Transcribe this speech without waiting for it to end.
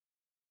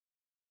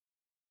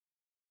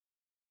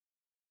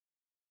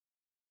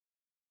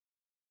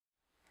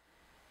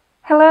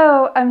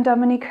Hello, I'm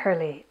Dominique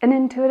Hurley, an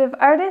intuitive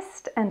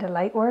artist and a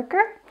light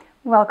worker.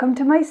 Welcome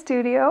to my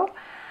studio.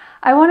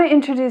 I want to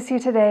introduce you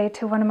today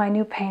to one of my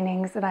new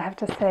paintings, and I have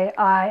to say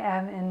I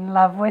am in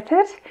love with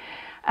it.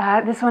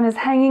 This one is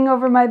hanging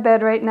over my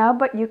bed right now,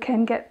 but you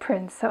can get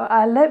prints. So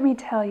let me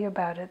tell you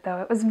about it, though.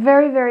 It was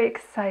very, very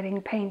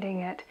exciting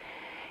painting it.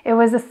 It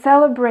was a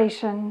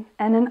celebration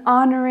and an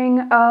honoring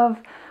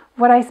of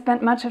what I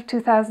spent much of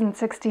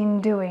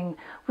 2016 doing,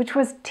 which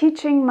was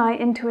teaching my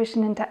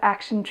Intuition into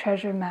Action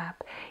treasure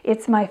map.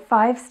 It's my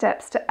 5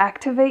 steps to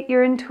activate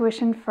your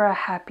intuition for a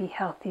happy,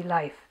 healthy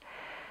life.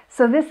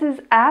 So this is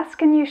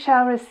Ask and You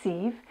Shall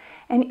Receive,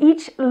 and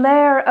each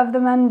layer of the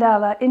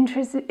mandala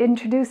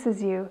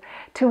introduces you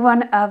to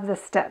one of the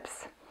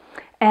steps.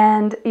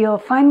 And you'll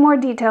find more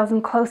details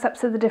and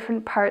close-ups of the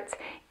different parts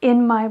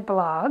in my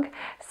blog.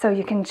 So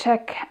you can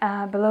check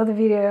below the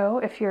video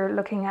if you're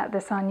looking at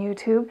this on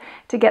YouTube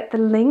to get the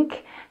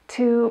link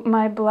to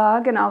my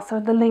blog and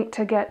also the link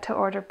to get to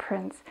order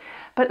prints.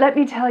 But let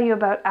me tell you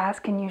about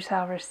Ask and You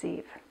Shall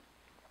Receive.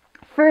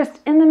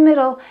 First, in the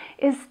middle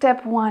is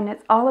step 1.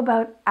 It's all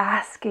about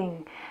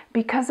asking.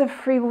 Because of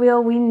free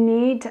will, we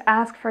need to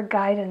ask for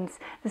guidance.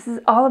 This is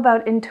all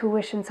about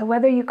intuition. So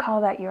whether you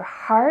call that your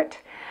heart,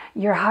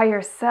 your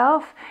higher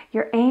self,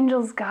 your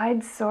angels,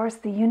 guides, source,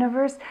 the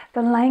universe,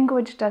 the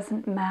language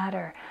doesn't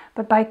matter.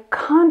 But by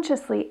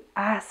consciously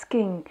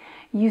asking,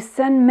 you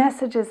send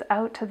messages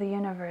out to the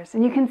universe.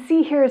 And you can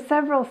see here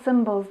several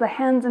symbols. The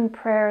hands and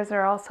prayers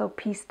are also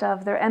pieced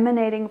of. They're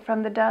emanating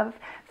from the dove,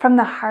 from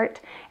the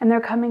heart, and they're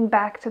coming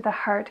back to the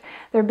heart.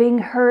 They're being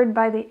heard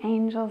by the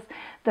angels.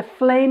 The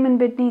flame and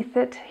beneath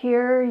it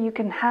here, you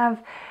can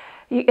have,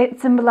 it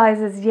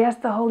symbolizes, yes,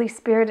 the Holy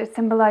Spirit. It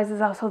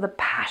symbolizes also the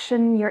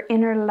passion, your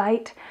inner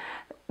light,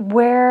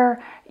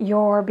 where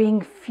you're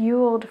being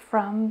fueled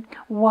from,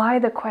 why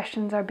the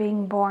questions are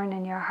being born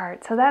in your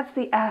heart. So that's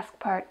the ask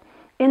part.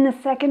 In the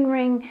second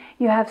ring,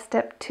 you have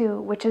step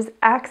 2, which is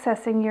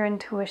accessing your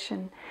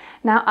intuition.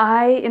 Now,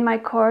 in my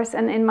course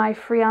and in my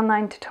free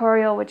online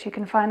tutorial, which you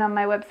can find on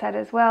my website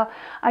as well,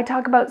 I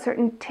talk about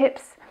certain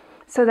tips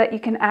so that you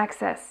can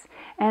access.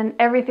 And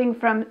everything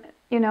from,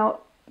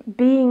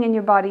 being in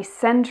your body,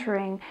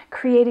 centering,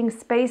 creating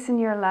space in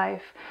your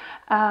life,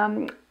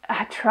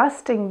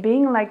 trusting,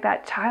 being like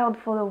that child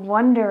full of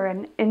wonder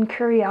and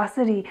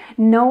curiosity,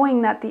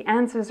 knowing that the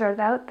answers are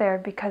out there,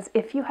 because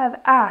if you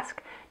have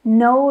asked,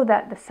 know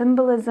that the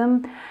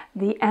symbolism,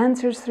 the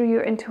answers through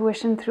your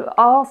intuition, through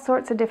all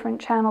sorts of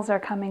different channels are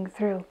coming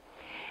through.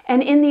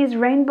 And in these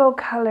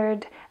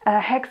rainbow-colored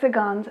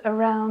hexagons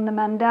around the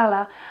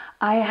mandala,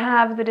 I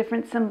have the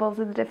different symbols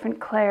of the different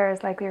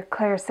clairs, like your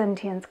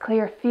clairsentience,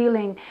 clear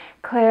feeling,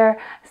 clear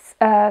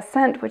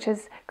scent, which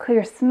is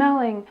clear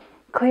smelling,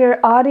 clear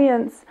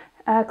audience,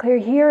 clear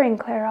hearing,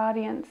 clear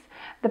audience,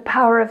 the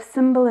power of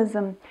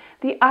symbolism.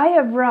 The Eye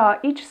of Ra,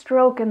 each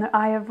stroke in the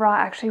Eye of Ra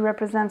actually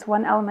represents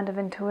one element of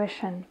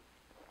intuition.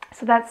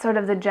 So that's sort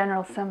of the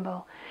general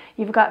symbol.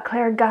 You've got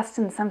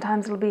clairgustance,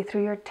 sometimes it'll be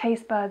through your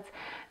taste buds,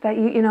 that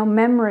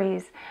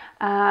memories,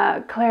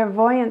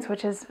 clairvoyance,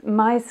 which is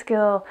my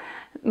skill,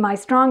 my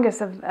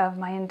strongest of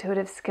my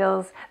intuitive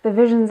skills, the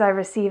visions I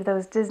receive,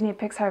 those Disney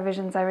Pixar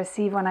visions I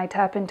receive when I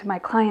tap into my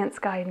client's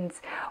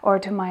guidance or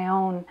to my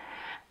own.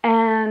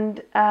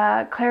 And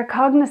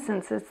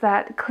claircognizance is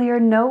that clear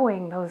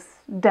knowing, those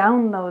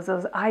downloads,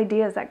 those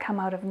ideas that come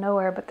out of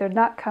nowhere, but they're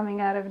not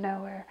coming out of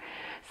nowhere.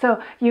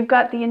 So you've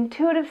got the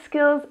intuitive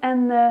skills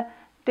and the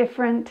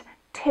different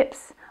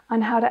tips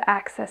on how to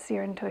access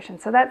your intuition.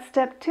 So that's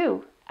step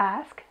 2,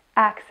 ask,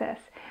 access.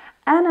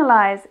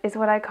 Analyze is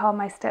what I call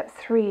my step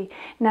 3.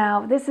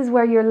 Now, this is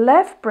where your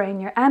left brain,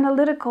 your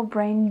analytical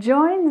brain,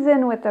 joins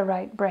in with the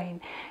right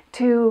brain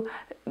to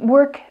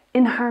work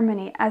in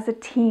harmony as a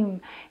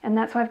team. And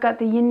that's why I've got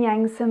the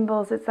yin-yang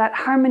symbols. It's that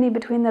harmony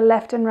between the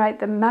left and right,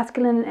 the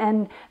masculine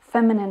and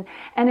feminine.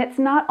 And it's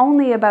not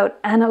only about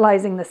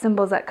analyzing the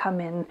symbols that come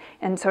in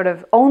and sort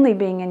of only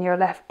being in your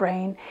left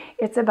brain.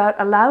 It's about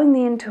allowing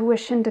the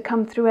intuition to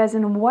come through, as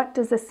in, what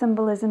does the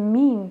symbolism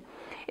mean?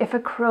 If a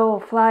crow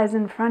flies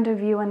in front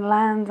of you and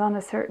lands on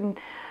a certain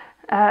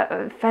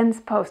fence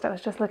post. I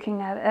was just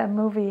looking at a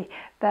movie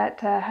that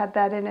had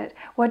that in it.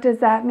 What does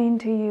that mean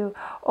to you?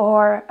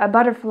 Or a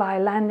butterfly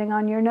landing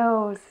on your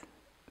nose.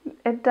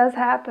 It does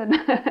happen,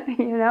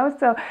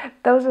 so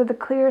those are the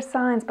clear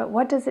signs. But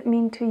what does it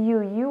mean to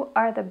you? You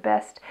are the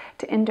best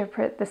to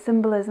interpret the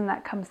symbolism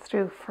that comes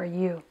through for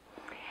you.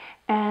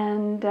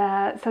 And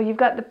so you've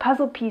got the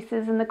puzzle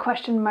pieces and the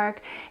question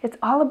mark. It's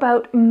all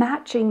about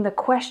matching the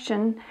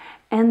question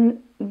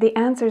and the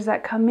answers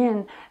that come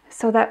in,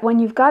 so that when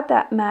you've got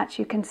that match,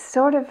 you can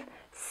sort of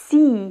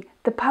see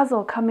the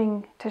puzzle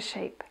coming to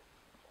shape.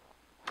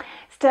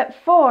 Step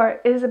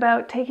 4 is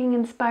about taking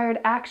inspired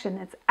action.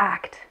 It's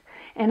act.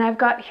 And I've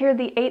got here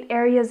the 8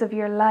 areas of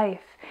your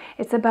life.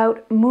 It's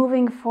about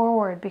moving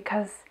forward,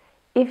 because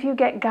if you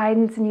get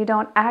guidance and you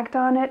don't act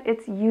on it,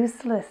 it's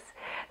useless.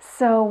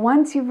 So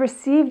once you've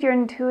received your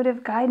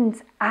intuitive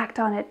guidance, act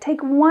on it.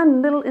 Take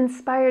one little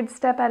inspired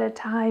step at a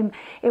time.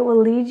 It will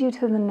lead you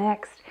to the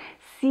next.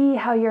 see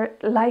how your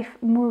life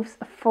moves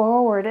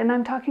forward. And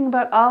I'm talking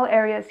about all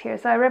areas here.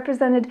 So I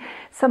represented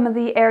some of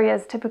the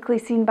areas typically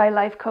seen by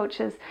life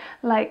coaches,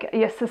 like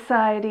your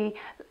society,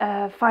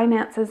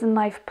 finances and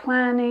life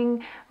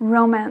planning,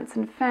 romance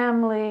and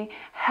family,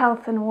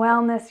 health and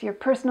wellness, your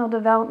personal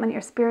development,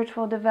 your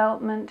spiritual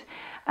development,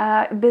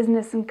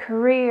 business and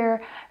career,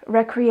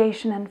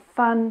 recreation and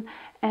fun,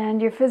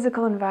 and your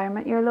physical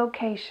environment, your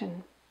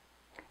location.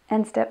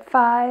 And step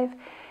 5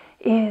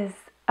 is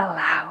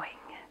allowing.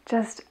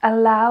 Just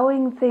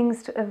allowing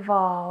things to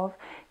evolve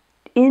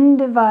in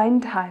divine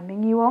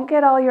timing. You won't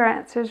get all your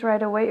answers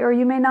right away, or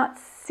you may not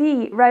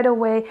see right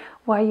away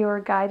why you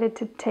were guided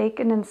to take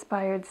an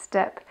inspired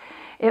step.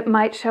 It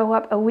might show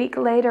up a week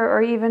later,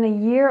 or even a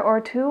year or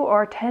 2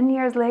 or 10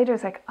 years later.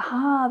 It's like,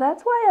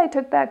 that's why I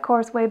took that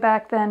course way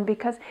back then,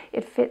 because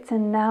it fits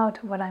in now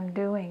to what I'm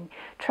doing.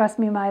 Trust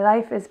me, my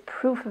life is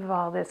proof of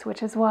all this,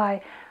 which is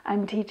why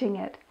I'm teaching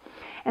it.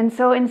 And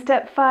so in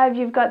step 5,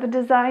 you've got the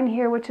design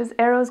here, which is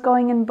arrows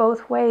going in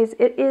both ways.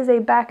 It is a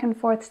back and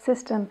forth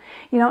system.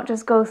 You don't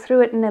just go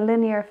through it in a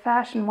linear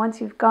fashion.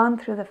 Once you've gone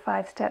through the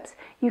 5 steps,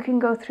 you can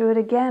go through it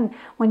again.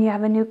 When you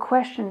have a new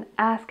question,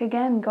 ask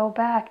again, go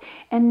back,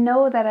 and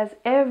know that as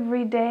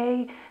every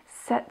day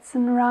sets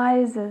and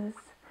rises,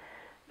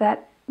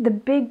 that the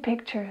big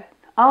picture,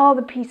 all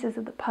the pieces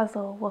of the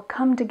puzzle will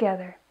come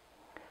together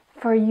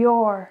for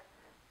your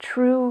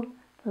true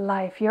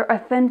life, your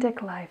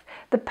authentic life,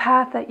 the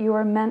path that you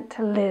are meant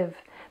to live,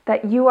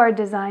 that you are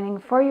designing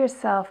for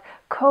yourself,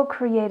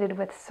 co-created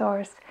with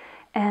Source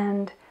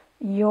and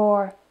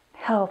your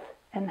health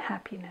and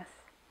happiness.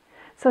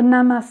 So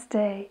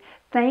namaste.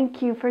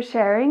 Thank you for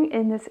sharing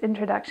in this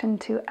introduction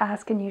to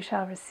Ask and You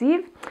Shall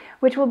Receive,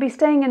 which will be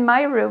staying in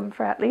my room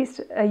for at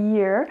least a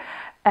year,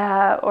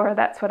 or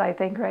that's what I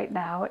think right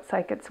now. It's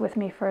like it's with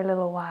me for a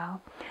little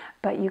while.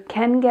 But you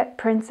can get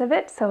prints of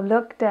it, so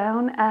look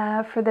down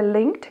for the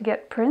link to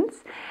get prints,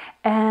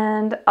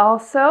 and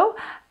also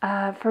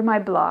for my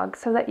blog,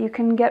 so that you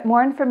can get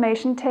more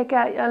information, take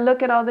a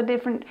look at all the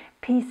different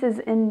pieces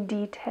in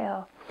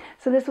detail.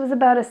 So this was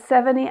about a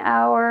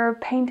 70-hour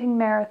painting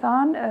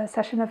marathon, a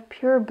session of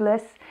pure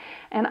bliss,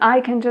 and I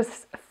can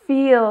just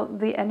feel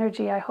the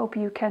energy. I hope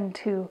you can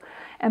too,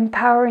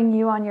 empowering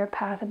you on your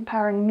path,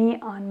 empowering me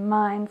on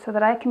mine, so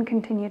that I can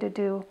continue to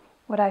do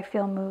what I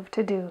feel moved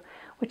to do,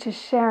 which is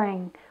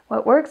sharing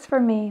what works for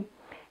me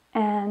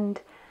and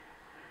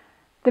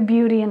the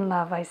beauty and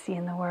love I see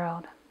in the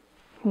world.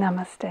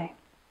 Namaste.